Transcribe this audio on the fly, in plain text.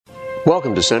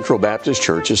Welcome to Central Baptist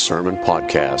Church's Sermon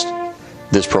Podcast.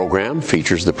 This program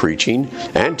features the preaching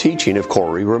and teaching of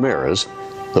Corey Ramirez,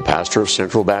 the pastor of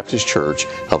Central Baptist Church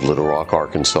of Little Rock,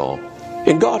 Arkansas.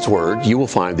 In God's Word, you will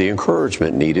find the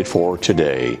encouragement needed for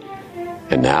today.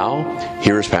 And now,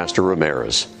 here is Pastor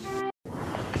Ramirez.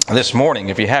 This morning,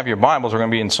 if you have your Bibles, we're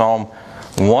going to be in Psalm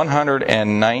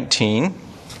 119.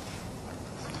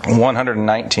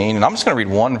 119, and I'm just going to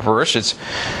read one verse. It's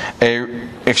a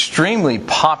extremely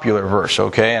popular verse,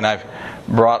 okay? And I've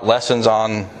brought lessons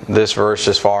on this verse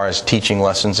as far as teaching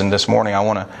lessons, and this morning I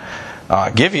want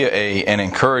to give you an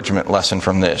encouragement lesson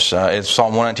from this. It's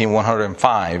Psalm 119,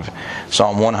 105.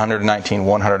 Psalm 119,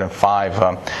 105.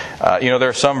 There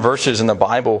are some verses in the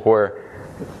Bible where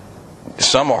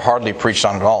some are hardly preached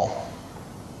on at all.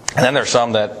 And then there's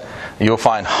some that you'll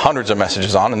find hundreds of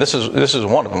messages on, and this is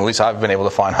one of them. At least I've been able to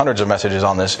find hundreds of messages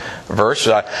on this verse.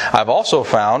 I've also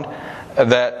found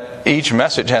that each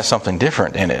message has something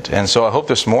different in it. And so I hope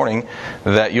this morning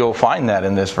that you'll find that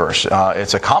in this verse.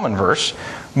 It's a common verse,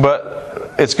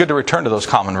 but it's good to return to those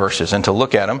common verses and to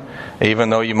look at them.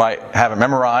 Even though you might have it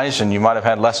memorized and you might have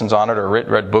had lessons on it or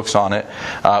read books on it,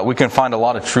 we can find a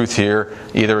lot of truth here.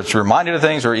 Either it's reminded of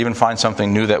things or even find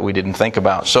something new that we didn't think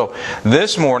about. So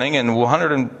this morning in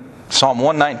Psalm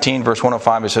 119, verse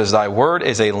 105, it says, "Thy word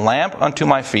is a lamp unto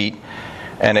my feet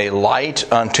and a light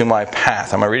unto my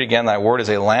path." I'm going to read again. "Thy word is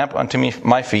a lamp unto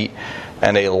my feet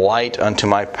and a light unto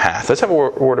my path." Let's have a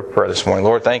word of prayer this morning.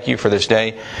 Lord, thank you for this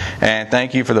day, and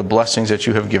thank you for the blessings that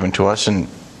you have given to us. And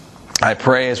I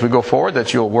pray as we go forward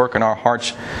that you'll work in our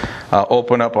hearts,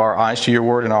 open up our eyes to your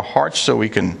word in our hearts so we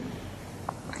can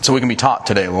be taught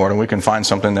today, Lord, and we can find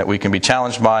something that we can be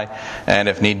challenged by and,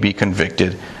 if need be,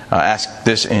 convicted. Ask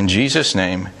this in Jesus'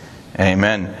 name.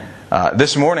 Amen.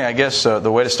 This morning, I guess the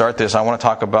way to start this, I want to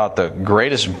talk about the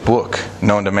greatest book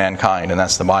known to mankind, and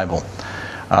that's the Bible.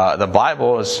 The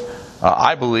Bible is,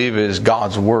 I believe, is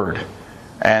God's Word.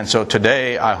 And so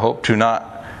today, I hope to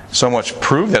not so much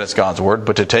prove that it's God's Word,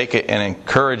 but to take it and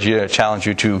encourage you, challenge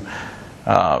you to,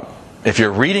 if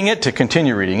you're reading it, to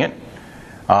continue reading it.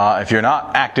 If you're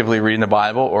not actively reading the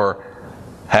Bible or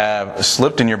have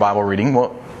slipped in your Bible reading,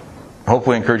 well,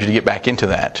 hopefully encourage you to get back into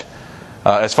that.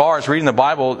 As far as reading the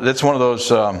Bible, that's one of those,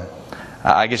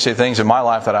 things in my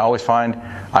life that I always find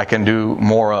I can do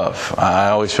more of. I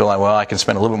always feel like, I can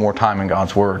spend a little bit more time in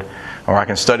God's Word, or I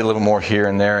can study a little more here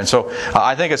and there. And so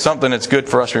I think it's something that's good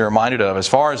for us to be reminded of. As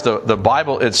far as the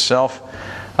Bible itself,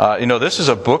 this is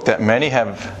a book that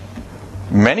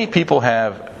many people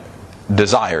have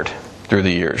desired through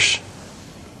the years,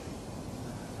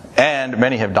 and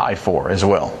many have died for as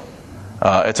well.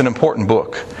 It's an important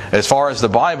book. As far as the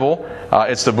Bible,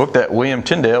 it's the book that William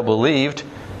Tyndale believed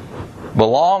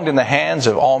belonged in the hands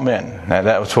of all men. Now,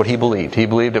 that was what he believed. He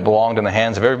believed it belonged in the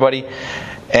hands of everybody,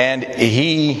 and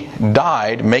he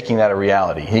died making that a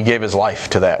reality. He gave his life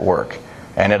to that work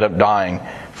and ended up dying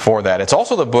for that. It's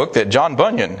also the book that John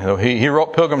Bunyan, he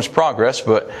wrote Pilgrim's Progress,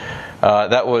 but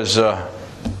that was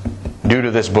due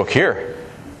to this book here.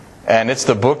 And it's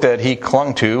the book that he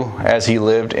clung to as he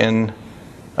lived in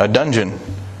a dungeon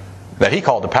that he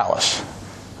called the palace.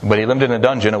 But he lived in a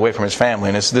dungeon away from his family,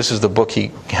 and this is the book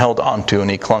he held on to and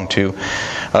he clung to.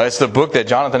 It's the book that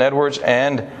Jonathan Edwards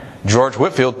and George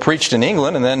Whitefield preached in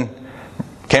England and then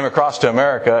came across to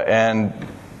America and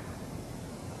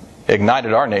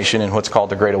ignited our nation in what's called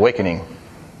the Great Awakening.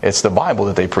 It's the Bible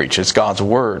that they preach. It's God's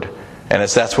Word. And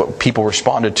that's what people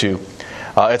responded to.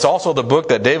 It's also the book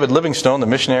that David Livingstone, the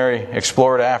missionary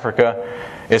explorer to Africa,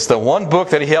 it's the one book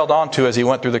that he held on to as he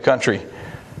went through the country.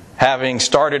 Having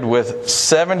started with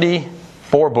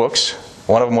 74 books,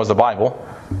 one of them was the Bible,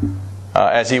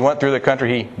 as he went through the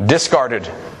country, he discarded,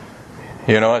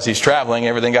 as he's traveling,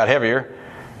 everything got heavier,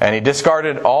 and he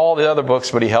discarded all the other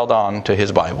books, but he held on to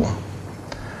his Bible.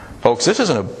 Folks, this is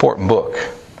an important book.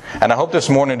 And I hope this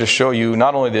morning to show you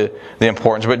not only the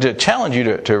importance, but to challenge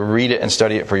you to read it and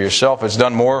study it for yourself. It's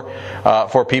done more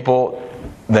for people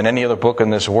than any other book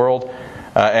in this world.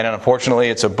 And unfortunately,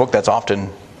 it's a book that's often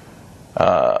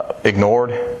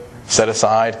ignored, set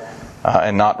aside,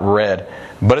 and not read.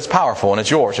 But it's powerful and it's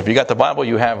yours. If you got the Bible,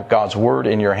 you have God's Word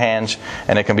in your hands,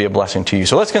 and it can be a blessing to you.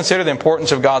 So let's consider the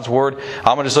importance of God's Word.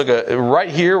 I'm going to just look at right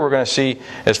here. We're going to see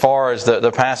as far as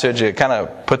the passage, it kind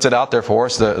of puts it out there for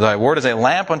us. Thy Word is a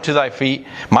lamp unto thy feet,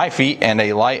 my feet, and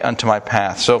a light unto my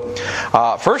path. So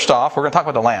first off, we're going to talk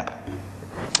about the lamp.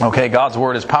 Okay, God's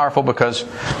Word is powerful because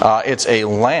it's a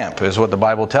lamp, is what the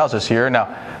Bible tells us here.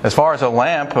 Now, as far as a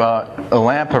lamp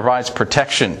provides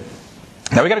protection.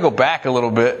 Now, we got to go back a little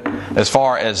bit as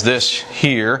far as this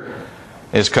here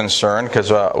is concerned, because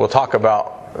we'll talk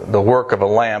about the work of a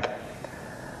lamp.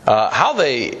 How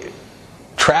they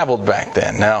traveled back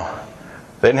then. Now,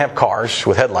 they didn't have cars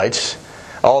with headlights,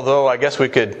 although I guess we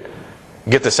could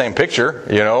get the same picture.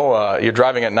 You're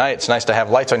driving at night, it's nice to have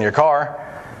lights on your car.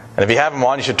 And if you have them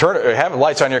on, you should have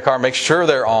lights on your car, make sure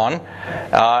they're on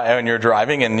when you're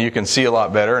driving, and you can see a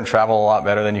lot better and travel a lot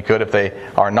better than you could if they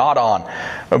are not on.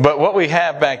 But what we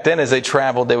have back then is they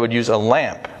traveled, they would use a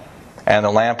lamp. And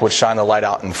the lamp would shine the light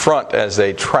out in front as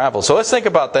they traveled. So let's think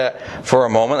about that for a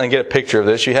moment and get a picture of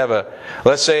this. You have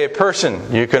let's say a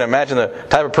person. You can imagine the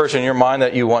type of person in your mind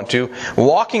that you want to,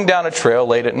 walking down a trail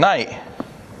late at night.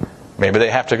 Maybe they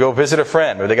have to go visit a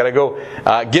friend, or they got to go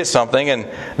get something, and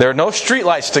there are no street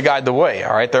lights to guide the way.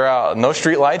 All right, there are no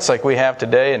street lights like we have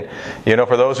today, and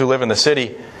for those who live in the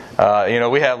city,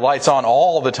 we have lights on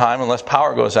all the time unless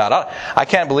power goes out. I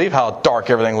can't believe how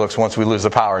dark everything looks once we lose the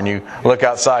power, and you look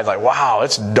outside like, wow,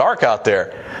 it's dark out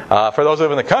there. For those who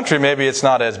live in the country, maybe it's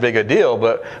not as big a deal,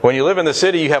 but when you live in the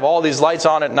city, you have all these lights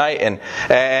on at night,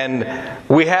 and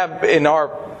we have in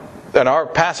our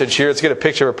passage here, let's get a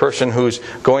picture of a person who's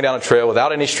going down a trail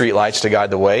without any street lights to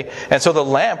guide the way. And so the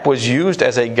lamp was used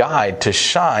as a guide to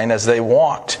shine as they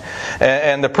walked.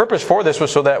 And the purpose for this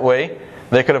was so that way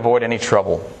they could avoid any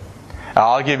trouble.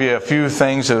 I'll give you a few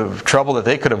things of trouble that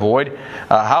they could avoid.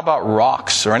 How about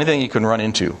rocks or anything you can run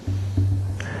into?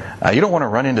 You don't want to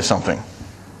run into something,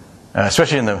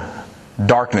 especially in the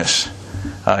darkness.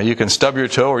 You can stub your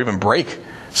toe or even break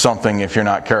something if you're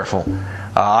not careful.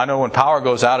 I know when power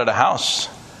goes out at a house,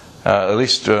 at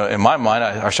least in my mind,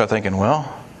 I start thinking, well,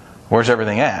 where's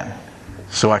everything at?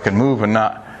 So I can move and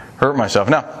not hurt myself.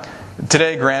 Now,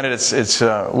 today, granted, it's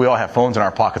we all have phones in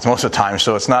our pockets most of the time,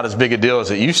 so it's not as big a deal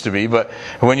as it used to be. But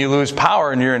when you lose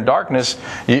power and you're in darkness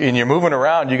and you're moving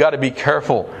around, you got to be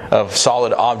careful of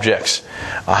solid objects.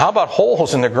 How about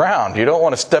holes in the ground? You don't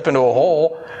want to step into a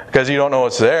hole because you don't know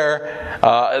it's there.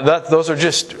 Those are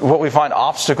just what we find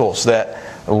obstacles that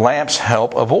lamps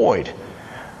help avoid.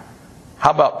 How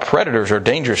about predators or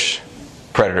dangerous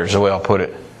predators, the way I'll put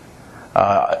it?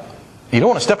 You don't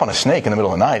want to step on a snake in the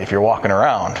middle of the night if you're walking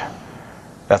around.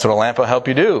 That's what a lamp will help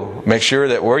you do. Make sure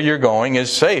that where you're going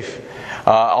is safe.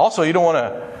 Also, you don't want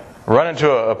to run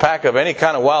into a pack of any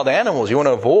kind of wild animals. You want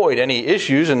to avoid any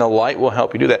issues, and the light will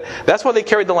help you do that. That's why they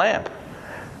carried the lamp.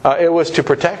 It was to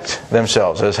protect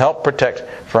themselves. It was help protect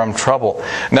from trouble.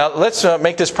 Now, let's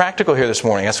make this practical here this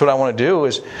morning. That's what I want to do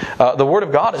is the Word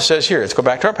of God, it says here. Let's go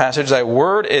back to our passage. Thy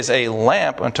Word is a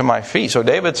lamp unto my feet. So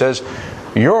David says,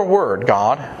 your Word,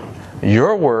 God,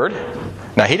 your Word.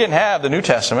 Now, he didn't have the New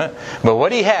Testament, but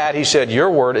what he had, he said,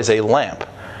 your Word is a lamp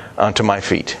unto my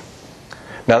feet.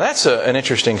 Now, that's an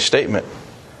interesting statement.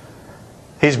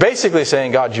 He's basically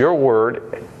saying, God, your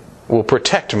Word will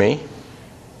protect me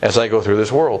as I go through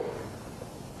this world.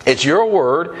 It's your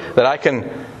Word that I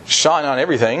can shine on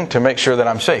everything to make sure that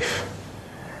I'm safe.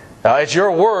 It's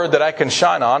your Word that I can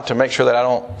shine on to make sure that I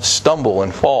don't stumble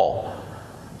and fall.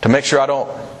 To make sure I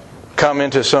don't come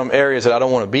into some areas that I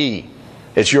don't want to be.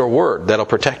 It's your Word that'll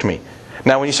protect me.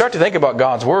 Now, when you start to think about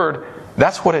God's Word,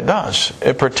 that's what it does.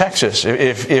 It protects us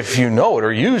if you know it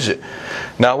or use it.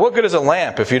 Now, what good is a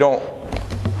lamp if you don't...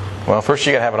 Well, first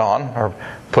you got to have it on, or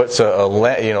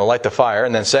light the fire,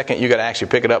 and then second, you got to actually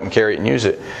pick it up and carry it and use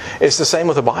it. It's the same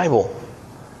with a Bible.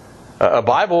 A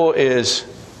Bible is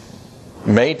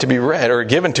made to be read, or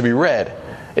given to be read.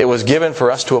 It was given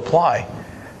for us to apply.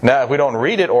 Now, if we don't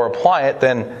read it or apply it,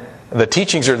 then the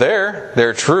teachings are there,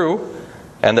 they're true,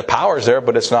 and the power's there,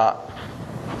 but it's not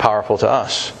powerful to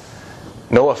us.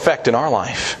 No effect in our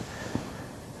life.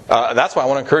 That's why I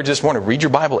want to encourage this morning, read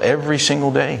your Bible every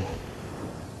single day.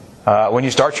 When you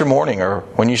start your morning or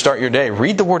when you start your day,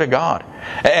 read the Word of God.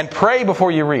 And pray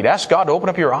before you read. Ask God to open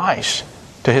up your eyes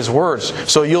to His words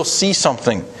so you'll see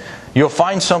something. You'll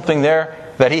find something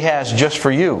there that He has just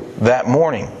for you that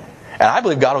morning. And I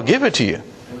believe God will give it to you.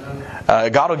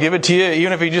 God will give it to you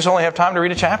even if you just only have time to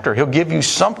read a chapter. He'll give you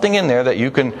something in there that you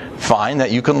can find,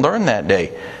 that you can learn that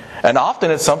day. And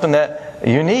often it's something that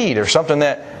you need, or something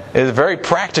that is very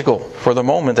practical for the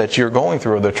moment that you're going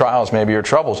through, or the trials, maybe your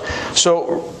troubles.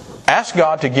 So ask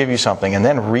God to give you something, and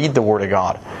then read the Word of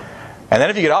God. And then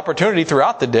if you get opportunity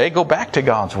throughout the day, go back to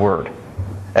God's Word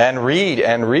and read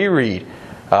and reread.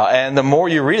 And the more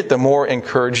you read it, the more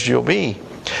encouraged you'll be.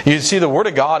 You see, the Word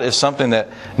of God is something that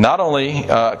not only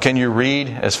can you read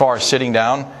as far as sitting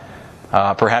down,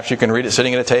 perhaps you can read it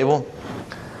sitting at a table.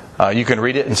 You can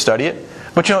read it and study it.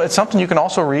 But it's something you can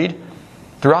also read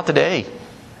throughout the day.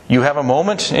 You have a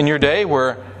moment in your day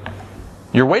where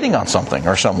you're waiting on something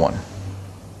or someone.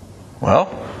 Well,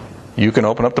 you can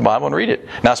open up the Bible and read it.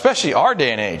 Now, especially our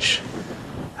day and age.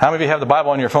 How many of you have the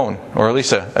Bible on your phone? Or at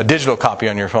least a digital copy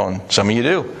on your phone? Some of you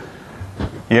do.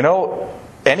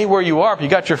 anywhere you are, if you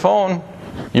got your phone,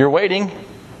 you're waiting,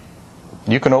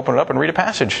 you can open it up and read a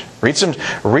passage. Read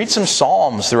some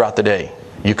Psalms throughout the day.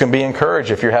 You can be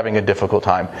encouraged if you're having a difficult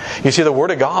time. You see, the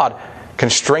Word of God can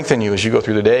strengthen you as you go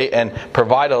through the day and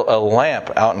provide a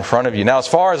lamp out in front of you. Now, as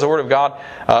far as the Word of God,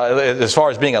 as far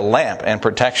as being a lamp and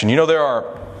protection, you know,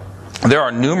 there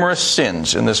are numerous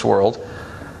sins in this world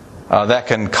that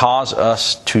can cause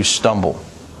us to stumble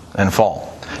and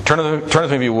fall. Turn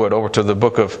with me, if you would, over to the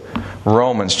book of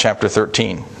Romans chapter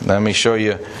 13. Let me show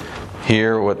you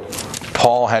here what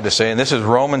Paul had to say. And this is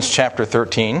Romans chapter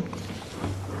 13.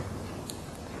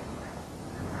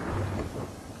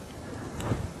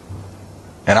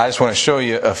 And I just want to show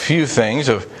you a few things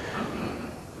of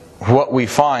what we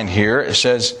find here. It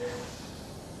says,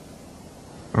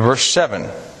 verse 7,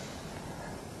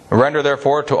 "Render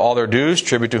therefore to all their dues,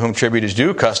 tribute to whom tribute is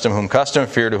due, custom to whom custom,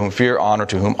 fear to whom fear, honor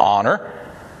to whom honor.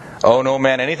 Owe no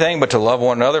man anything but to love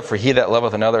one another, for he that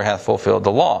loveth another hath fulfilled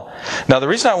the law." Now the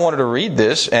reason I wanted to read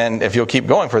this, and if you'll keep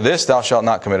going, "For this thou shalt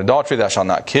not commit adultery, thou shalt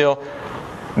not kill."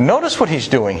 Notice what he's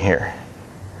doing here.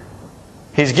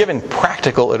 He's giving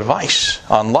practical advice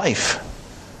on life.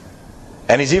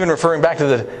 And he's even referring back to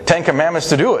the Ten Commandments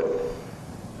to do it.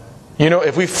 You know,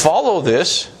 if we follow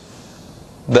this,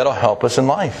 that'll help us in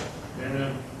life.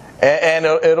 Amen. And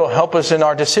it'll help us in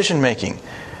our decision making.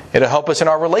 It'll help us in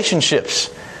our relationships.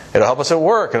 It'll help us at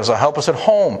work. It'll help us at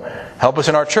home. Help us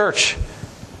in our church.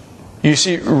 You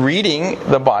see, reading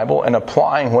the Bible and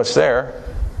applying what's there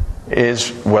is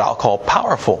what I'll call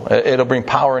powerful. It'll bring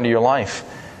power into your life.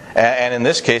 And in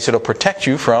this case, it'll protect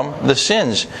you from the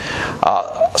sins.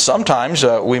 Sometimes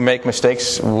we make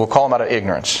mistakes, we'll call them out of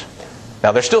ignorance.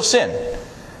 Now, they're still sin.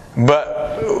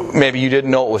 But maybe you didn't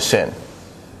know it was sin.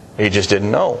 You just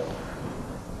didn't know.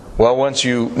 Well, once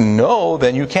you know,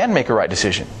 then you can make a right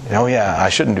decision. Oh yeah, I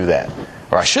shouldn't do that.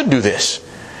 Or I should do this.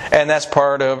 And that's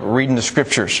part of reading the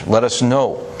Scriptures. Let us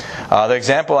know. The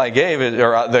example I'll give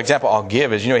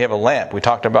is, you have a lamp. We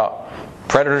talked about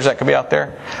predators that could be out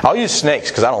there. I'll use snakes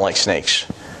because I don't like snakes.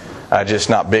 I'm just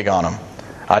not big on them.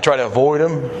 I try to avoid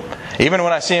them. Even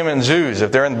when I see them in zoos,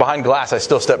 if they're behind glass, I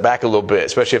still step back a little bit,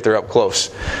 especially if they're up close.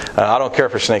 I don't care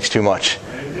for snakes too much.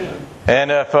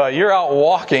 And if you're out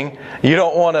walking, you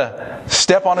don't want to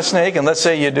step on a snake, and let's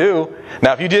say you do.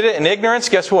 Now, if you did it in ignorance,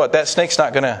 guess what? That snake's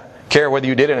not going to care whether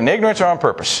you did it in ignorance or on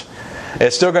purpose.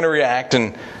 It's still going to react,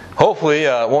 and hopefully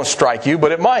it won't strike you,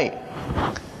 but it might.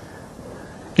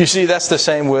 You see, that's the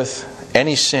same with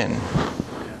any sin.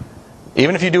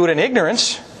 Even if you do it in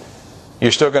ignorance,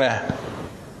 you're still going to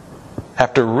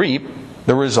have to reap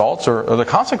the results or the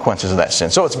consequences of that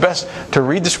sin. So it's best to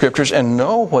read the Scriptures and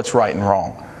know what's right and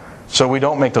wrong, so we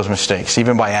don't make those mistakes,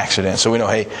 even by accident. So we know,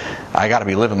 hey, I got to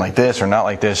be living like this or not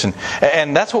like this.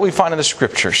 And that's what we find in the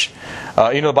Scriptures.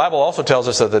 The Bible also tells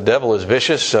us that the devil is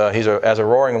vicious. He's as a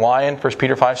roaring lion, 1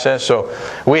 Peter 5 says. So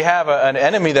we have an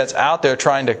enemy that's out there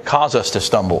trying to cause us to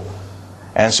stumble.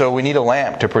 And so we need a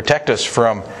lamp to protect us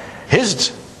from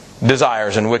his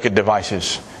desires and wicked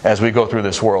devices as we go through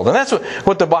this world. And that's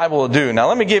what the Bible will do. Now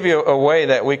let me give you a way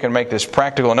that we can make this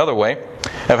practical, another way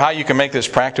of how you can make this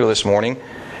practical this morning.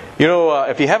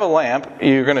 If you have a lamp,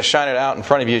 you're going to shine it out in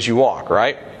front of you as you walk,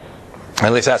 right?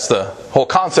 At least that's the whole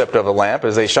concept of the lamp,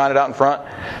 is they shine it out in front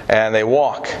and they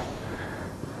walk.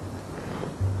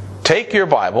 Take your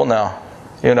Bible. Now,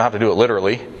 you don't have to do it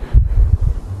literally.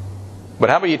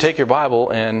 But how about you take your Bible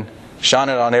and shine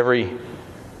it on every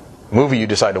movie you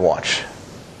decide to watch,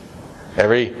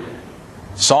 every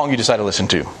song you decide to listen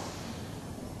to,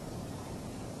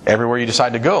 everywhere you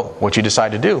decide to go, what you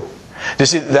decide to do. You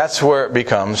see, that's where it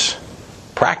becomes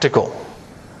practical.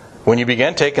 When you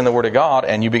begin taking the Word of God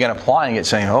and you begin applying it,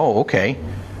 saying, oh, okay,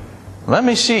 let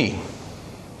me see.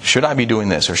 Should I be doing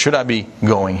this or should I be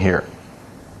going here?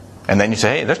 And then you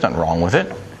say, hey, there's nothing wrong with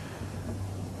it.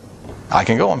 I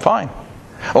can go, I'm fine.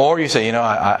 Or you say,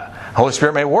 Holy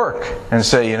Spirit may work and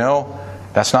say,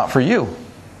 that's not for you.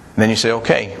 And then you say,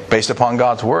 okay, based upon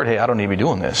God's Word, hey, I don't need to be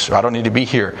doing this, or I don't need to be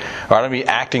here, or I don't need to be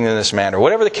acting in this manner.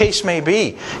 Whatever the case may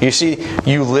be, you see,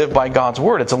 you live by God's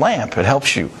Word. It's a lamp. It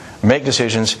helps you make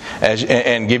decisions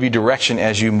and give you direction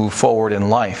as you move forward in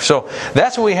life. So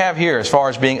that's what we have here as far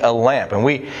as being a lamp. And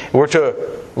we're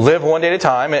to live one day at a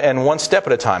time and one step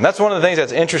at a time. That's one of the things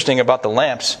that's interesting about the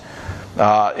lamps,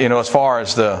 as far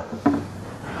as the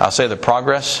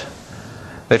progress.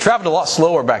 They traveled a lot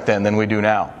slower back then than we do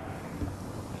now.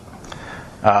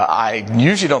 I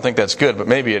usually don't think that's good, but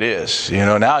maybe it is.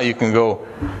 Now you can go,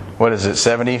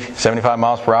 70, 75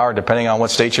 miles per hour, depending on what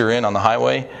state you're in on the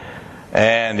highway.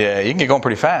 And you can get going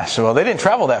pretty fast. Well, they didn't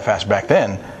travel that fast back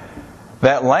then.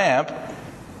 That lamp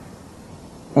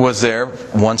was there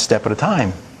one step at a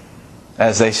time.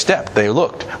 As they stepped, they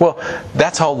looked. Well,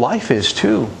 that's how life is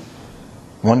too.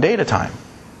 One day at a time.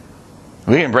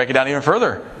 We can break it down even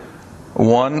further.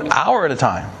 1 hour at a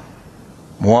time.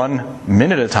 1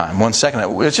 minute at a time. 1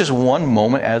 second. It's just one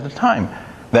moment at a time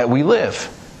that we live.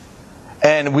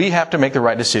 And we have to make the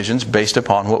right decisions based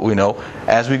upon what we know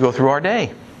as we go through our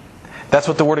day. That's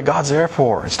what the Word of God's there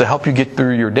for. It's to help you get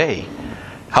through your day.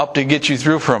 Help to get you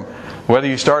through from whether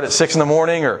you start at 6 in the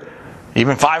morning or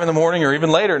even 5 in the morning or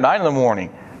even later, 9 in the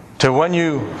morning, to when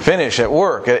you finish at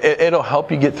work. It'll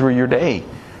help you get through your day.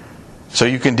 So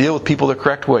you can deal with people the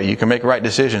correct way. You can make right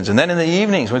decisions. And then in the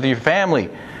evenings with your family,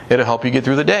 it'll help you get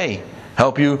through the day.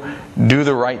 Help you do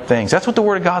the right things. That's what the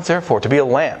Word of God's there for. To be a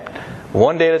lamp.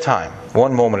 One day at a time.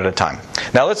 One moment at a time.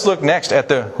 Now let's look next at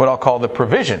what I'll call the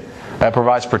provision. That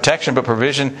provides protection, but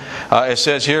provision. It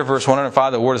says here, verse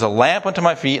 105, the Word is a lamp unto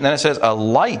my feet. And then it says, a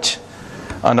light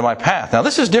unto my path. Now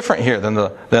this is different here than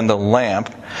the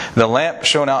lamp. The lamp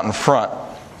shown out in front.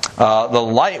 The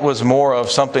light was more of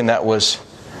something that was,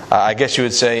 I guess you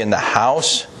would say, in the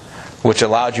house, which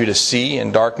allowed you to see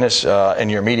in darkness in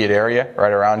your immediate area,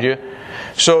 right around you.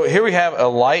 So here we have a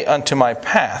light unto my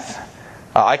path.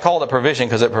 I call it a provision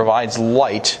because it provides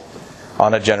light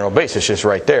on a general basis, just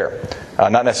right there.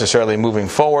 Not necessarily moving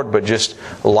forward, but just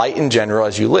light in general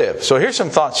as you live. So here's some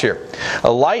thoughts here.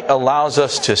 A light allows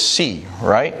us to see,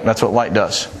 right? That's what light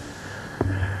does.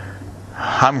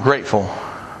 I'm grateful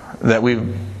that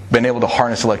we've been able to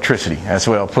harness electricity. That's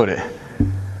the way I'll put it.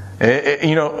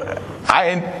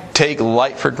 I take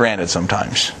light for granted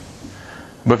sometimes.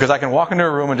 Because I can walk into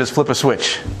a room and just flip a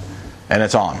switch and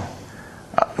it's on.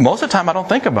 Most of the time I don't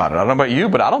think about it. I don't know about you,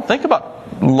 but I don't think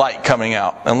about light coming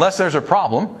out. Unless there's a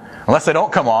problem. Unless they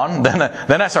don't come on, then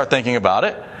I start thinking about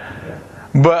it.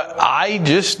 But I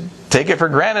just take it for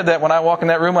granted that when I walk in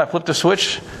that room, I flip the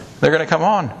switch, they're going to come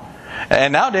on.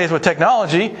 And nowadays with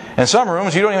technology, in some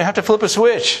rooms you don't even have to flip a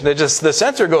switch. The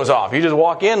sensor goes off. You just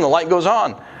walk in and the light goes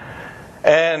on.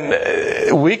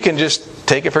 And we can just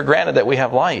take it for granted that we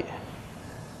have light.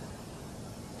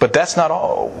 But that's not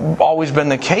always been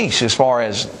the case as far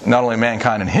as not only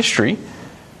mankind in history.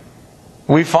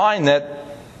 We find that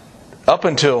up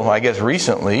until, I guess,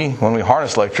 recently, when we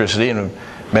harnessed electricity and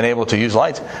have been able to use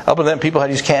lights, up until then people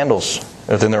had used candles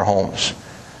within their homes.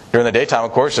 During the daytime,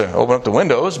 of course, they open up the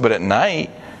windows, but at night,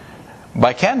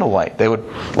 by candlelight, they would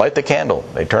light the candle.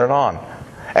 They'd turn it on.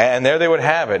 And there they would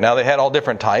have it. Now they had all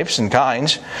different types and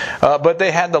kinds, but they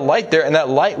had the light there, and that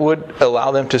light would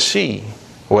allow them to see.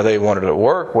 Whether they wanted to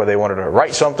work, whether they wanted to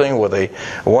write something, whether they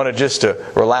wanted just to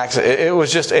relax. It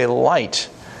was just a light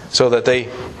so that they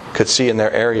could see in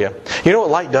their area. You know what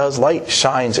light does? Light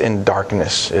shines in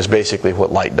darkness is basically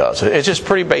what light does. It's just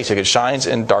pretty basic. It shines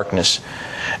in darkness.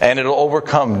 And it'll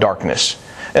overcome darkness.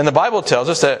 And the Bible tells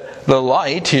us that the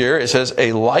light here, it says,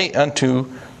 a light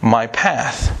unto my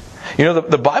path. You know,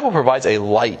 the Bible provides a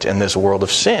light in this world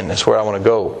of sin. That's where I want to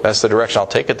go. That's the direction I'll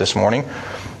take it this morning.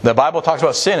 The Bible talks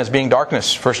about sin as being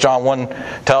darkness. 1 John 1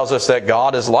 tells us that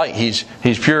God is light. He's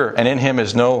pure, and in Him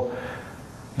is no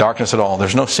darkness at all.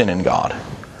 There's no sin in God.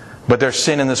 But there's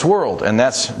sin in this world, and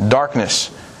that's darkness.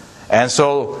 And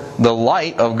so the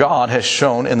light of God has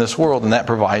shone in this world, and that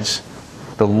provides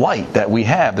the light that we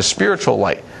have, the spiritual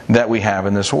light that we have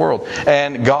in this world.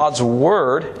 And God's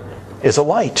Word is a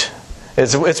light.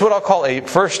 It's what I'll call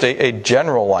a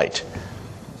general light.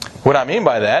 What I mean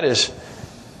by that is,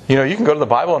 you know, you can go to the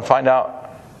Bible and find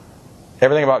out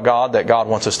everything about God that God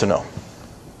wants us to know.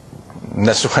 And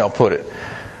that's the way I'll put it.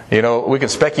 You know, we can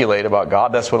speculate about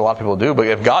God. That's what a lot of people do. But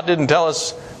if God didn't tell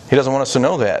us, He doesn't want us to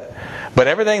know that. But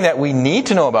everything that we need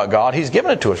to know about God, He's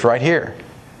given it to us right here.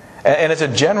 And it's a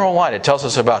general light. It tells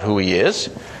us about who He is.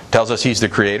 It tells us He's the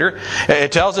Creator.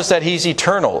 It tells us that He's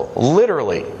eternal,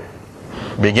 literally.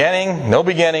 No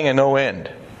beginning and no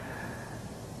end.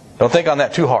 Don't think on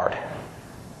that too hard.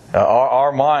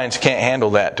 Our minds can't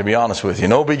handle that, to be honest with you.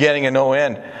 No beginning and no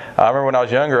end. I remember when I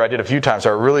was younger, I did a few times, so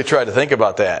I really tried to think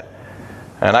about that.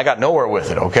 And I got nowhere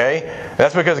with it, okay?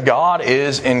 That's because God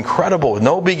is incredible.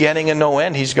 No beginning and no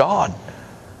end. He's God.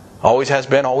 Always has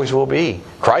been, always will be.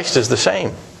 Christ is the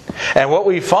same. And what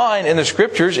we find in the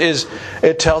Scriptures is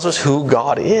it tells us who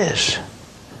God is.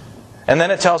 And then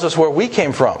it tells us where we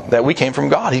came from. That we came from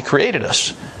God. He created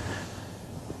us.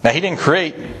 Now He didn't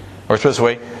create, or it's this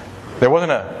way, there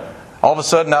wasn't all of a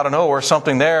sudden out of nowhere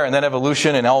something there and then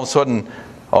evolution and all of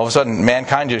a sudden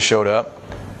mankind just showed up.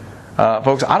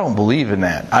 Folks, I don't believe in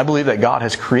that. I believe that God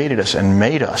has created us and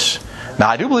made us. Now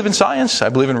I do believe in science. I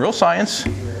believe in real science.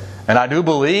 And I do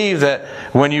believe that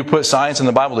when you put science and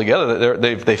the Bible together,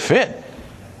 they fit.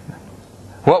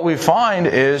 What we find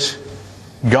is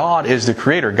God is the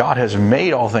Creator. God has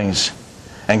made all things.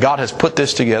 And God has put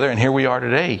this together, and here we are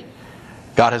today.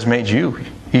 God has made you.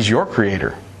 He's your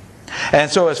creator. And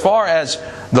so as far as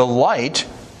the light,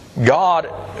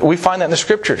 God, we find that in the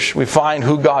Scriptures. We find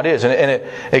who God is. And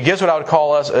it gives what I would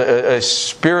call us a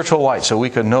spiritual light, so we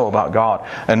could know about God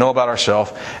and know about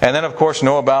ourselves. And then, of course,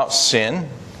 know about sin.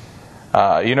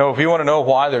 If you want to know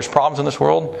why there's problems in this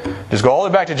world, just go all the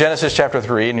way back to Genesis chapter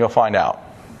 3 and you'll find out.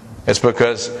 It's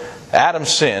because Adam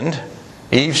sinned,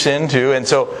 Eve sinned too, and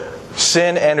so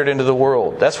sin entered into the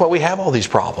world. That's why we have all these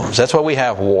problems. That's why we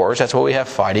have wars. That's why we have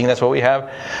fighting. That's why we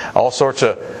have all sorts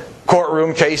of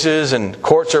courtroom cases, and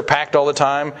courts are packed all the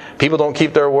time. People don't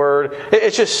keep their word.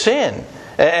 It's just sin.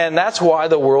 And that's why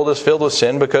the world is filled with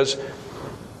sin, because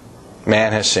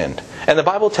man has sinned. And the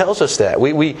Bible tells us that.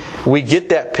 We get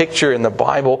that picture in the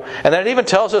Bible. And then it even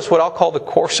tells us what I'll call the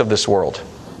course of this world.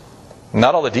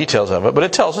 Not all the details of it, but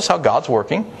it tells us how God's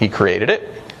working. He created it.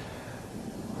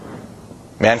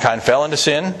 Mankind fell into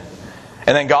sin.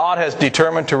 And then God has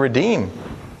determined to redeem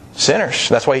sinners.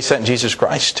 That's why He sent Jesus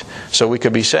Christ, so we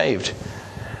could be saved.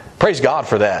 Praise God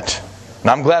for that. And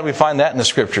I'm glad we find that in the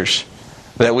Scriptures,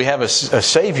 that we have a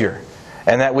Savior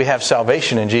and that we have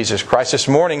salvation in Jesus Christ. This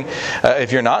morning,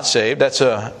 if you're not saved, that's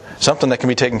something that can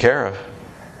be taken care of.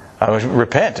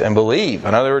 Repent and believe.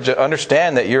 In other words,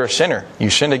 understand that you're a sinner.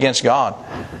 You sinned against God.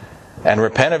 And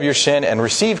repent of your sin and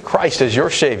receive Christ as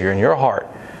your Savior in your heart.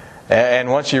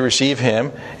 And once you receive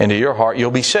Him into your heart,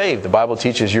 you'll be saved. The Bible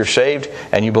teaches you're saved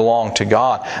and you belong to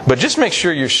God. But just make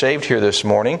sure you're saved here this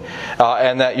morning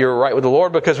and that you're right with the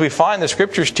Lord, because we find the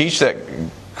Scriptures teach that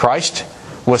Christ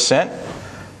was sent.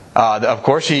 Of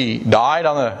course, He died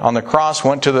on the cross,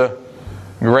 went to the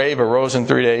grave, arose in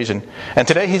 3 days, and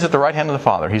today He's at the right hand of the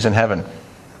Father. He's in heaven.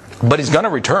 But He's going to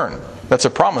return. That's a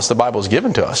promise the Bible's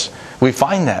given to us. We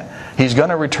find that. He's going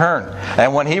to return.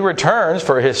 And when He returns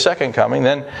for His second coming,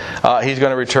 then He's going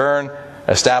to return,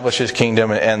 establish His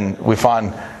kingdom, and we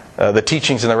find the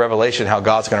teachings in the Revelation, how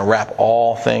God's going to wrap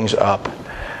all things up.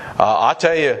 I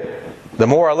tell you, the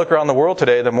more I look around the world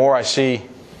today, the more I see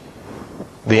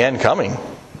the end coming.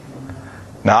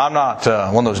 Now, I'm not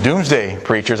one of those doomsday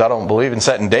preachers. I don't believe in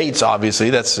setting dates, obviously.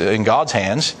 That's in God's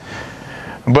hands.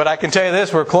 But I can tell you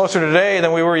this, we're closer today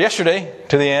than we were yesterday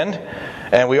to the end.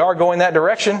 And we are going that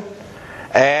direction.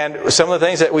 And some of the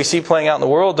things that we see playing out in the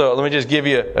world, let me just give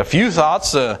you a few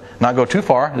thoughts, not go too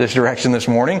far this direction this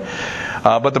morning.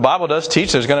 But the Bible does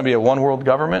teach there's going to be a one world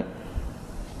government.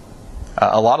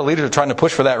 A lot of leaders are trying to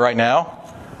push for that right now.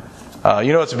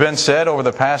 It's been said over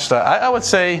the past, I would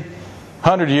say,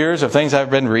 100 years of things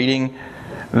I've been reading,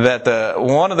 that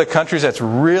one of the countries that's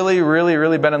really, really,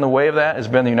 really been in the way of that has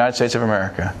been the United States of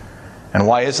America. And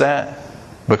why is that?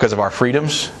 Because of our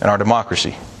freedoms and our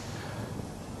democracy.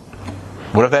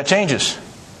 What if that changes?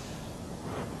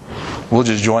 We'll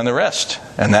just join the rest.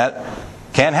 And that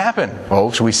can happen,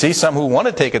 folks. We see some who want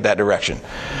to take it that direction.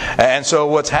 And so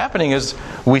what's happening is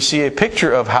we see a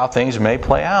picture of how things may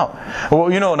play out. Well,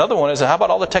 another one is, how about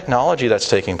all the technology that's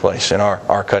taking place in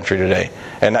our country today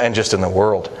and just in the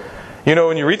world?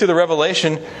 When you read through the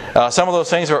Revelation, some of those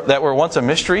things that were once a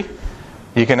mystery,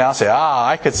 you can now say,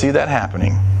 I could see that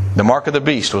happening. The mark of the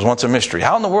beast was once a mystery.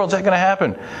 How in the world is that going to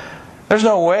happen? There's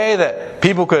no way that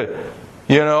people could,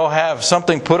 have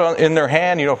something put in their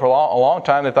hand. For a long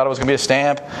time they thought it was going to be a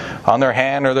stamp on their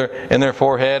hand or in their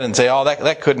forehead, and say,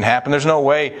 that couldn't happen. There's no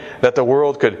way that the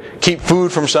world could keep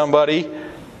food from somebody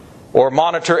or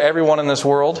monitor everyone in this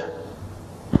world.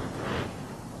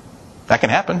 That can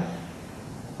happen.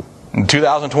 In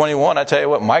 2021, I tell you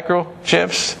what,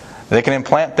 microchips, they can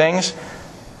implant things.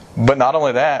 But not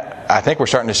only that, I think we're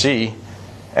starting to see,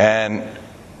 and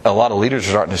a lot of leaders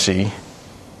are starting to see,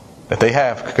 that they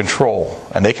have control,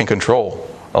 and they can control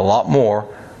a lot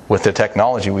more with the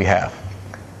technology we have.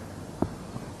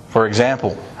 For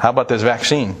example, how about this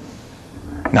vaccine?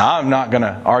 Now, I'm not going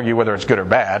to argue whether it's good or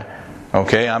bad.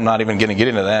 Okay, I'm not even going to get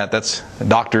into that. That's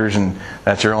doctors, and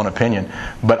that's your own opinion.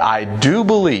 But I do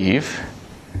believe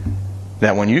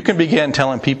that when you can begin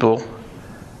telling people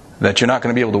that you're not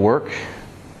going to be able to work,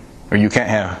 or you can't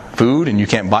have food and you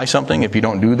can't buy something if you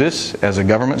don't do this, as the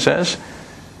government says,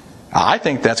 I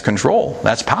think that's control.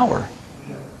 That's power.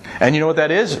 And you know what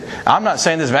that is? I'm not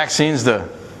saying this vaccine's the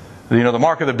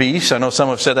mark of the beast. I know some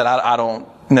have said that. I don't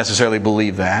necessarily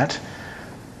believe that.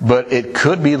 But it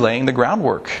could be laying the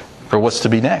groundwork for what's to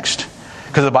be next.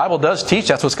 Because the Bible does teach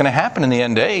that's what's going to happen in the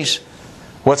end days.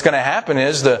 What's going to happen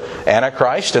is the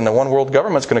Antichrist and the one world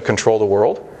government's going to control the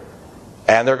world.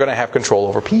 And they're going to have control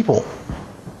over people.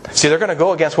 See, they're going to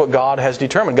go against what God has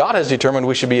determined. God has determined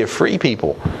we should be a free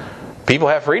people. People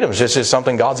have freedoms. This is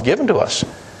something God's given to us.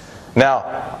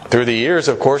 Now, through the years,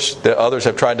 of course, the others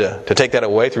have tried to take that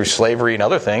away through slavery and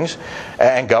other things,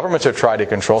 and governments have tried to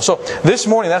control. So this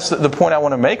morning, that's the point I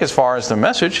want to make as far as the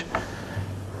message.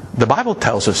 The Bible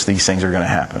tells us these things are going to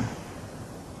happen.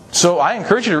 So I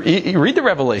encourage you to read the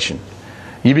Revelation.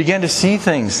 You begin to see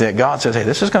things that God says, hey,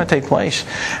 this is going to take place.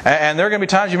 And there are going to be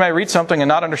times you might read something and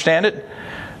not understand it.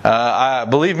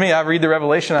 Believe me, I read the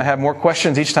Revelation, I have more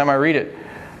questions each time I read it.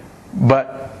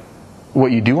 But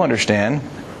what you do understand,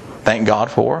 thank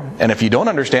God for. And if you don't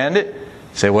understand it,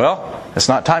 say, well, it's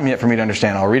not time yet for me to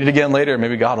understand. I'll read it again later, and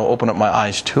maybe God will open up my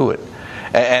eyes to it.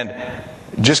 And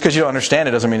just because you don't understand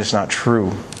it doesn't mean it's not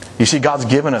true. You see, God's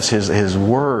given us His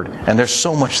Word, and there's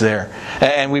so much there.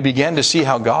 And we begin to see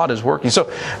how God is working.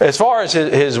 So as far as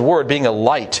His Word being a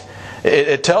light,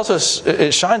 it tells us,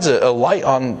 it shines a light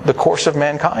on the course of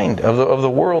mankind, of the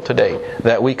world today,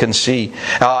 that we can see.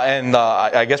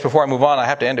 I guess before I move on, I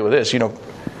have to end it with this.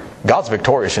 God's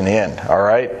victorious in the end, all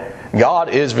right? God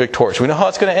is victorious. We know how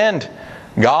it's going to end.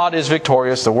 God is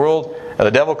victorious. The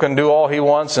devil can do all he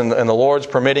wants, and the Lord's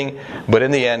permitting, but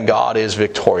in the end, God is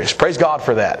victorious. Praise God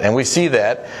for that. And we see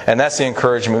that, and that's the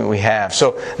encouragement we have.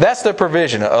 So that's the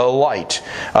provision, a light.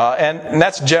 And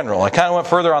that's general. I kind of went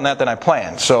further on that than I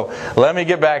planned. So let me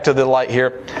get back to the light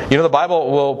here. The Bible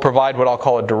will provide what I'll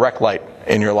call a direct light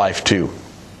in your life too.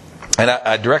 And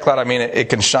a direct light, I mean, it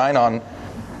can shine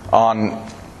on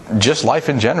just life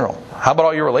in general. How about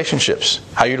all your relationships?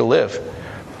 How you're to live?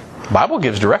 The Bible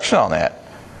gives direction on that.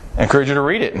 I encourage you to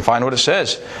read it and find what it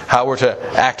says. How we're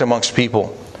to act amongst people,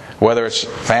 whether it's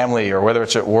family or whether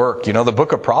it's at work. The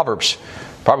book of Proverbs,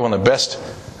 probably one of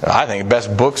the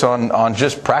best books on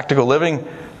just practical living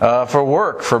for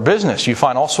work, for business. You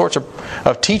find all sorts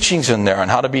of teachings in there on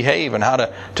how to behave and how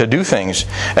to do things.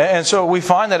 And so we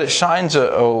find that it shines a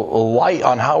light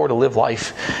on how we're to live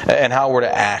life and how we're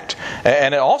to act.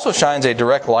 And it also shines a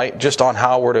direct light just on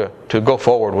how we're to go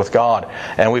forward with God.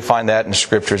 And we find that in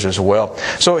Scriptures as well.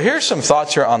 So here's some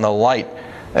thoughts here on the light,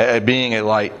 being a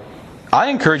light. I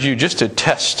encourage you just to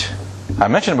test. I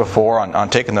mentioned before on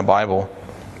taking the Bible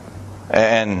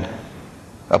and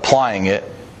applying it.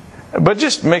 But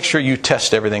just make sure you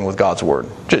test everything with God's Word.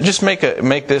 Just make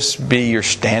this be your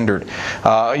standard. It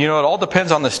all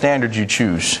depends on the standard you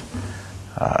choose.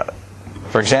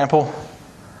 For example,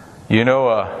 you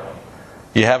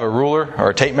have a ruler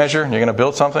or a tape measure and you're going to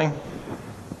build something.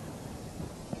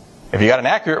 If you got an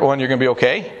accurate one, you're going to be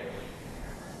okay.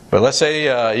 But let's say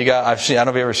I don't know if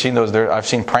you've ever seen those. I've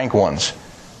seen prank ones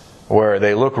where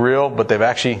they look real, but they've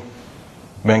actually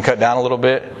been cut down a little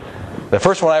bit. The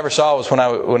first one I ever saw was when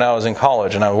I was in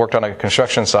college and I worked on a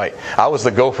construction site. I was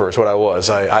the gopher is what I was.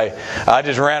 I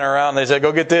just ran around. They said,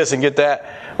 go get this and get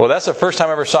that. Well, that's the first time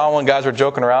I ever saw one. Guys were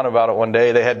joking around about it one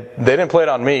day. They didn't play it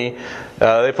on me.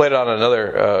 They played it on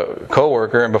another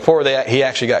coworker. And before he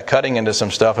actually got cutting into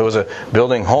some stuff, it was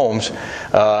building homes.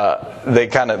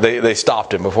 They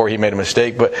stopped him before he made a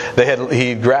mistake. But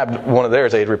he grabbed one of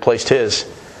theirs. They had replaced his.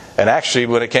 And actually,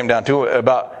 when it came down to it,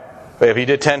 if he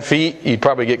did 10 feet, you'd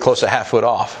probably get close to half foot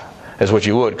off, is what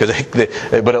you would. But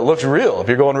it looks real if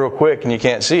you're going real quick and you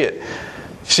can't see it.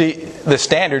 See, the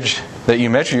standards that you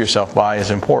measure yourself by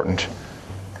is important.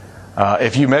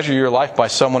 If you measure your life by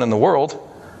someone in the world,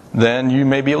 then you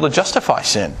may be able to justify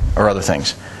sin or other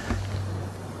things.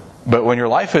 But when your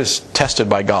life is tested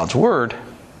by God's Word,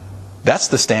 that's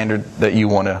the standard that you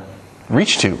want to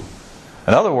reach to.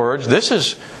 In other words, this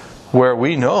is where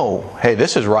we know, hey,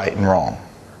 this is right and wrong.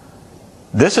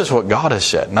 This is what God has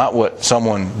said, not what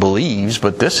someone believes,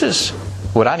 but this is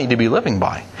what I need to be living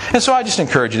by. And so I just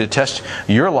encourage you to test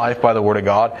your life by the Word of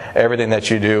God, everything that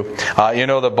you do.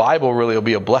 The Bible really will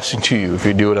be a blessing to you if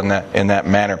you do it in that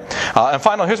manner. And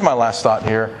finally, here's my last thought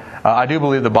here. I do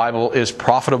believe the Bible is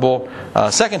profitable.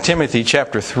 2 Timothy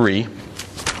chapter 3.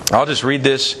 I'll just read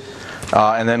this,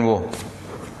 and then we'll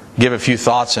give a few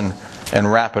thoughts and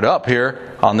wrap it up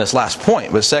here on this last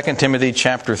point. But 2 Timothy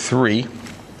chapter 3.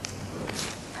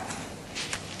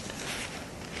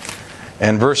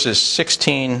 And verses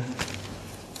 16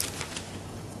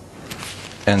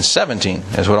 and 17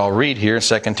 is what I'll read here,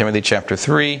 2 Timothy chapter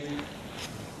 3.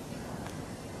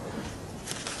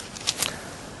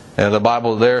 The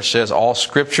Bible there says, all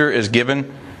Scripture is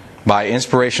given by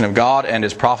inspiration of God and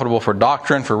is profitable for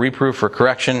doctrine, for reproof, for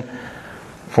correction,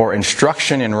 for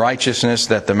instruction in righteousness,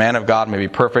 that the man of God may be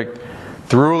perfect,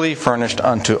 thoroughly furnished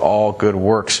unto all good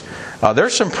works.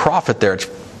 There's some profit there.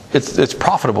 It's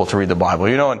profitable to read the Bible,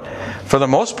 and for the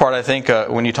most part, I think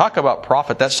when you talk about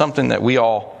profit, that's something that we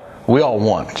all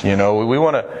want. We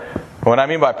want to. What I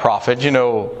mean by profit,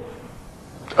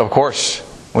 of course,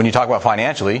 when you talk about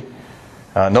financially,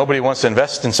 nobody wants to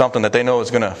invest in something that they know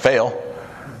is going to fail.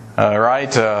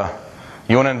 right?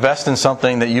 You want to invest in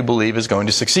something that you believe is going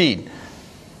to succeed,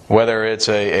 whether it's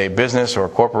a business or a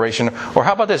corporation, or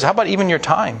how about this? How about even your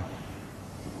time?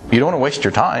 You don't want to waste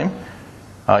your time.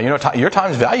 Your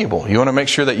time is valuable. You want to make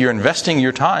sure that you're investing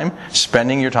your time,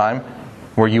 spending your time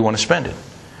where you want to spend it.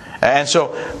 And so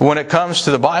when it comes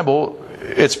to the Bible,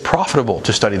 it's profitable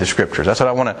to study the Scriptures. That's what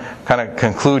I want to kind of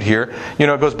conclude here.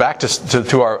 It goes back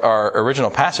to our original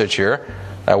passage here.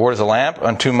 That word is a lamp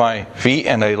unto my feet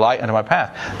and a light unto my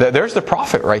path. There's the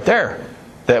profit right there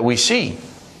that we see.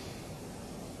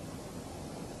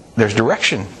 There's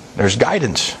direction. There's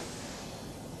guidance.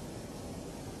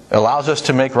 It allows us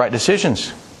to make right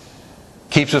decisions.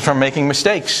 Keeps us from making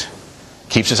mistakes.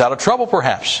 Keeps us out of trouble,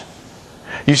 perhaps.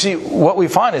 You see, what we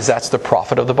find is that's the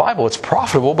profit of the Bible. It's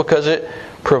profitable because it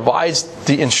provides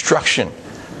the instruction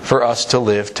for us to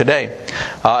live today.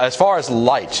 As far as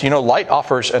light, light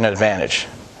offers an advantage.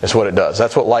 That's what it does.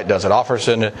 That's what light does. It offers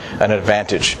an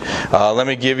advantage. Let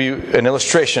me give you an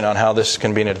illustration on how this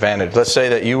can be an advantage. Let's say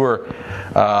that you were,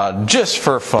 just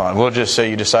for fun, we'll just say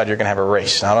you decide you're going to have a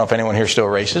race. I don't know if anyone here still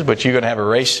races, but you're going to have a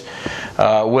race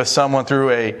with someone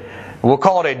through we'll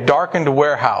call it a darkened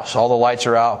warehouse. All the lights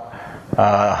are out.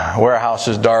 Warehouse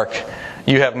is dark.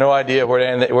 You have no idea where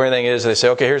anything is. They say,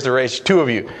 okay, here's the race. 2 of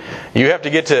you. You have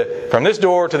to get from this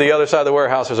door to the other side of the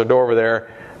warehouse. There's a door over there.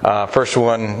 First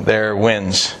one there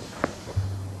wins.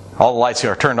 All the lights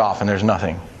are turned off and there's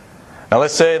nothing. Now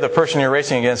let's say the person you're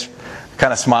racing against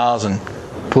kind of smiles and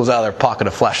pulls out of their pocket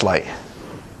a flashlight.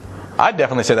 I'd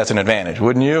definitely say that's an advantage,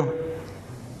 wouldn't you?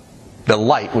 The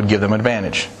light would give them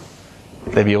advantage.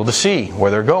 They'd be able to see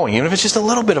where they're going. Even if it's just a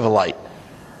little bit of a light,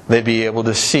 they'd be able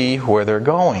to see where they're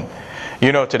going.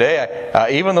 Today,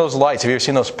 even those lights, have you ever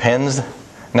seen those pens?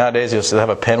 Nowadays, you'll have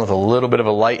a pen with a little bit of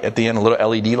a light at the end, a little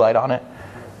LED light on it.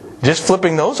 Just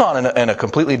flipping those on in a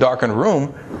completely darkened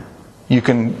room, you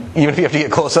can, even if you have to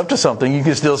get close up to something, you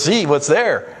can still see what's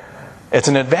there. It's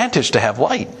an advantage to have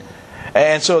light.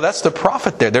 And so that's the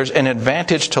profit there. There's an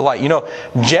advantage to light.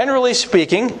 Generally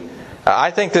speaking, I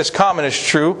think this comment is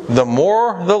true. The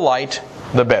more the light,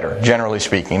 the better, generally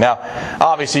speaking. Now,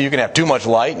 obviously you can have too much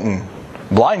light and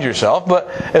blind yourself, but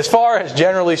as far as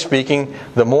generally speaking,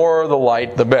 the more the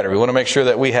light, the better. We want to make sure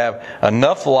that we have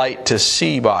enough light to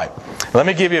see by. Let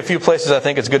me give you a few places I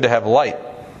think it's good to have light.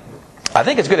 I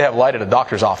think it's good to have light at a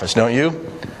doctor's office, don't you?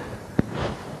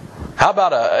 How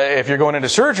about if you're going into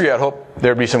surgery, I'd hope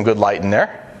there'd be some good light in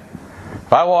there.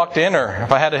 If I walked in, or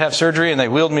if I had to have surgery and they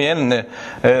wheeled me in and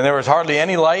there was hardly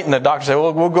any light and the doctor said,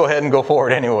 well, we'll go ahead and go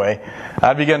forward anyway,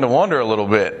 I'd begin to wonder a little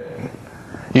bit.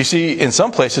 You see, in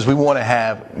some places we want to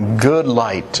have good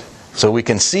light so we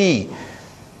can see.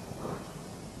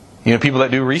 People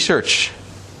that do research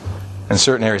in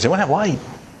certain areas, they want to have light.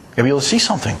 They gotta be able to see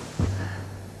something.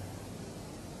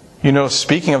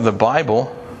 Speaking of the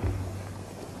Bible,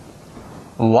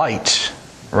 light,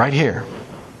 right here.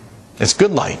 It's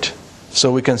good light,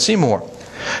 so we can see more.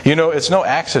 It's no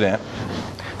accident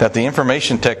that the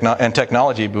information and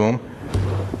technology boom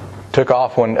took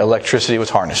off when electricity was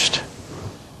harnessed.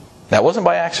 That wasn't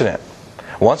by accident.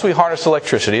 Once we harnessed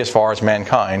electricity, as far as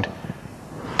mankind,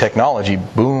 technology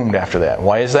boomed after that.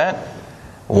 Why is that?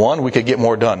 One, we could get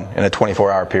more done in a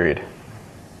 24-hour period.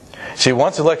 See,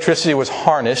 once electricity was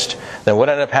harnessed, then what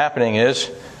ended up happening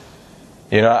is,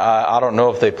 I don't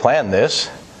know if they planned this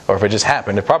or if it just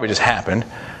happened. It probably just happened.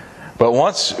 But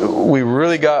once we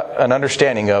really got an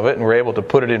understanding of it and were able to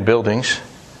put it in buildings,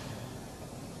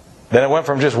 then it went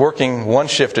from just working one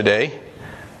shift a day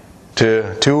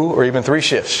to 2 or even 3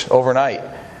 shifts overnight.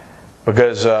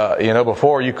 Because,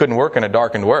 before you couldn't work in a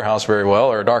darkened warehouse very well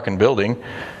or a darkened building.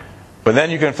 But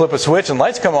then you can flip a switch and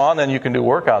lights come on, then you can do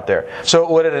work out there. So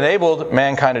what it enabled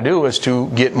mankind to do was to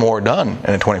get more done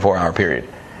in a 24-hour period.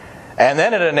 And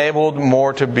then it enabled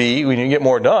more to be, when you get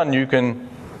more done, you can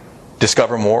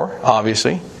discover more,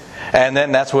 obviously. And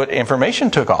then that's what information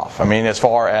took off. As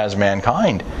far as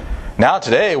mankind. Now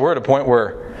today, we're at a point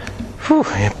where,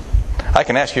 I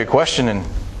can ask you a question, and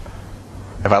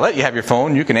if I let you have your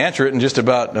phone, you can answer it in just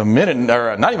about a minute,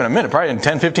 or not even a minute, probably in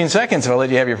 10-15 seconds if I let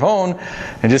you have your phone,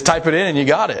 and just type it in and you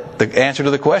got it. The answer to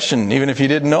the question. Even if you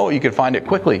didn't know it, you could find it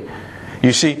quickly.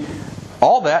 You see,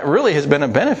 all that really has been a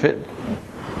benefit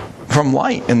from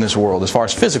light in this world, as far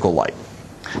as physical light.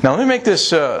 Now let me make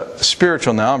this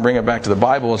spiritual now and bring it back to the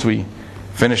Bible as we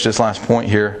finish this last point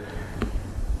here.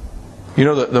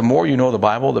 The more you know the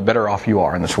Bible, the better off you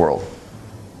are in this world.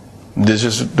 This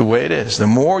is the way it is. The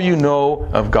more you know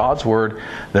of God's Word,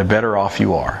 the better off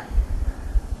you are.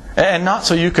 And not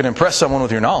so you can impress someone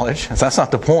with your knowledge. That's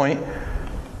not the point.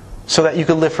 So that you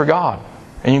can live for God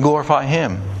and you glorify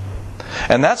Him.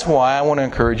 And that's why I want to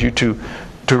encourage you to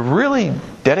to really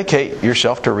dedicate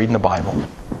yourself to reading the Bible.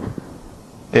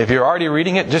 If you're already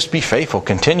reading it, just be faithful.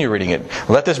 Continue reading it.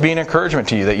 Let this be an encouragement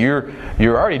to you that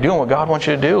you're already doing what God wants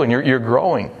you to do, and you're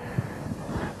growing.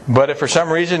 But if for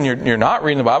some reason you're not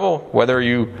reading the Bible, whether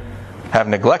you have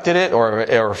neglected it or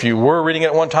if you were reading it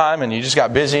at one time and you just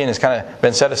got busy and it's kind of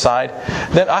been set aside,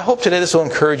 then I hope today this will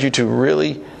encourage you to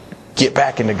really get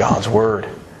back into God's Word.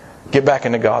 Get back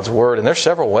into God's Word. And there's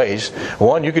several ways.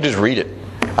 One, you could just read it.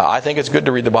 I think it's good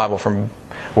to read the Bible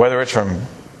whether it's from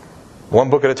one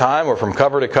book at a time or from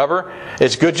cover to cover.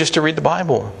 It's good just to read the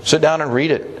Bible. Sit down and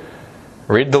read it.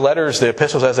 Read the letters, the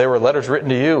epistles as they were letters written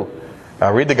to you.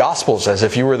 Read the Gospels as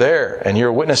if you were there and you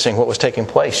were witnessing what was taking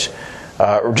place.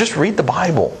 Just read the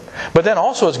Bible. But then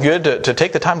also it's good to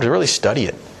take the time to really study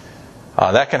it.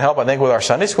 That can help, I think, with our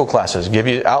Sunday school classes. Give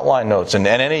you outline notes and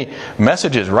any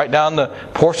messages. Write down the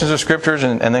portions of Scriptures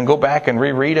and then go back and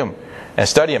reread them and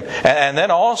study them. And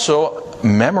then also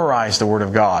memorize the Word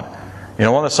of God. You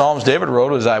know, one of the Psalms David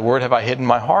wrote was, "Thy word have I hid in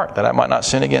my heart, that I might not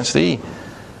sin against thee."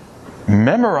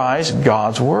 Memorize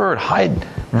God's Word. Hide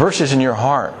verses in your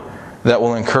heart that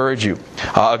will encourage you.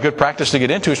 A good practice to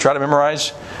get into is try to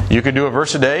memorize. You can do a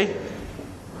verse a day,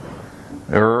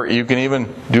 or you can even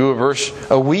do a verse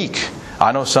a week.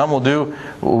 I know some will do,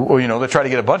 they try to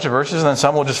get a bunch of verses, and then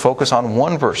some will just focus on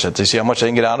one verse to see how much they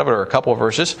can get out of it, or a couple of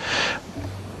verses.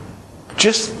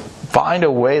 Just find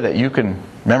a way that you can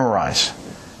memorize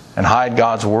and hide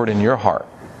God's Word in your heart,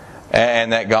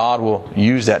 and that God will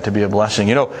use that to be a blessing.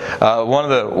 One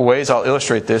of the ways I'll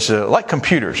illustrate this, like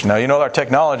computers. Now, our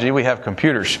technology, we have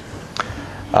computers.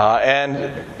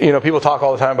 And people talk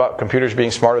all the time about computers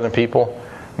being smarter than people.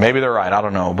 Maybe they're right, I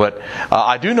don't know. But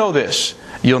I do know this.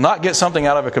 You'll not get something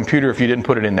out of a computer if you didn't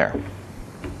put it in there.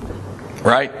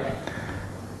 Right?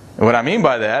 What I mean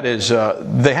by that is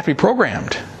they have to be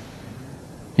programmed.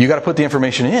 You got to put the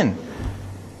information in.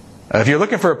 If you're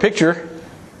looking for a picture,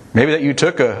 maybe that you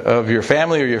took of your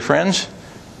family or your friends,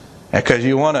 because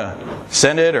you want to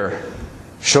send it or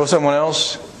show someone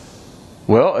else,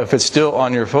 well, if it's still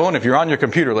on your phone, if you're on your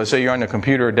computer, let's say you're on your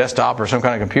computer, a desktop or some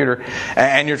kind of computer,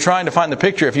 and you're trying to find the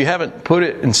picture, if you haven't put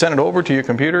it and sent it over to your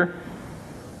computer,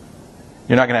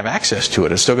 you're not going to have access to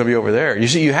it. It's still going to be over there. You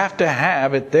see, you have to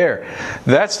have it there.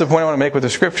 That's the point I want to make with the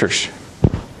Scriptures.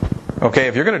 Okay,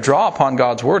 if you're going to draw upon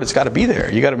God's Word, it's got to be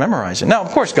there. You got to memorize it. Now, of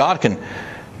course, God can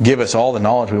give us all the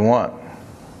knowledge we want,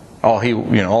 all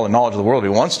the knowledge of the world He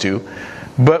wants to.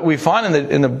 But we find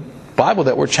in the Bible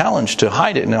that we're challenged to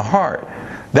hide it in our heart.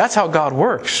 That's how God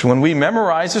works. When we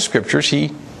memorize the Scriptures,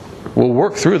 He will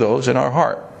work through those in our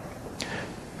heart,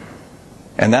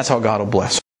 and that's how God will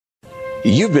bless.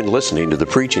 You've been listening to the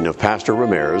preaching of Pastor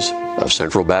Ramirez of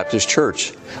Central Baptist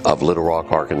Church of Little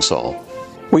Rock, Arkansas.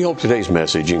 We hope today's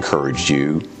message encouraged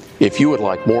you. If you would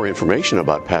like more information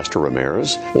about Pastor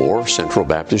Ramirez or Central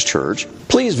Baptist Church,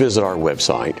 please visit our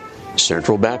website,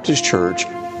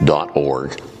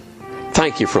 centralbaptistchurch.org.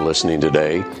 Thank you for listening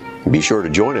today. Be sure to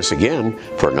join us again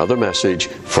for another message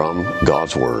from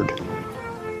God's Word.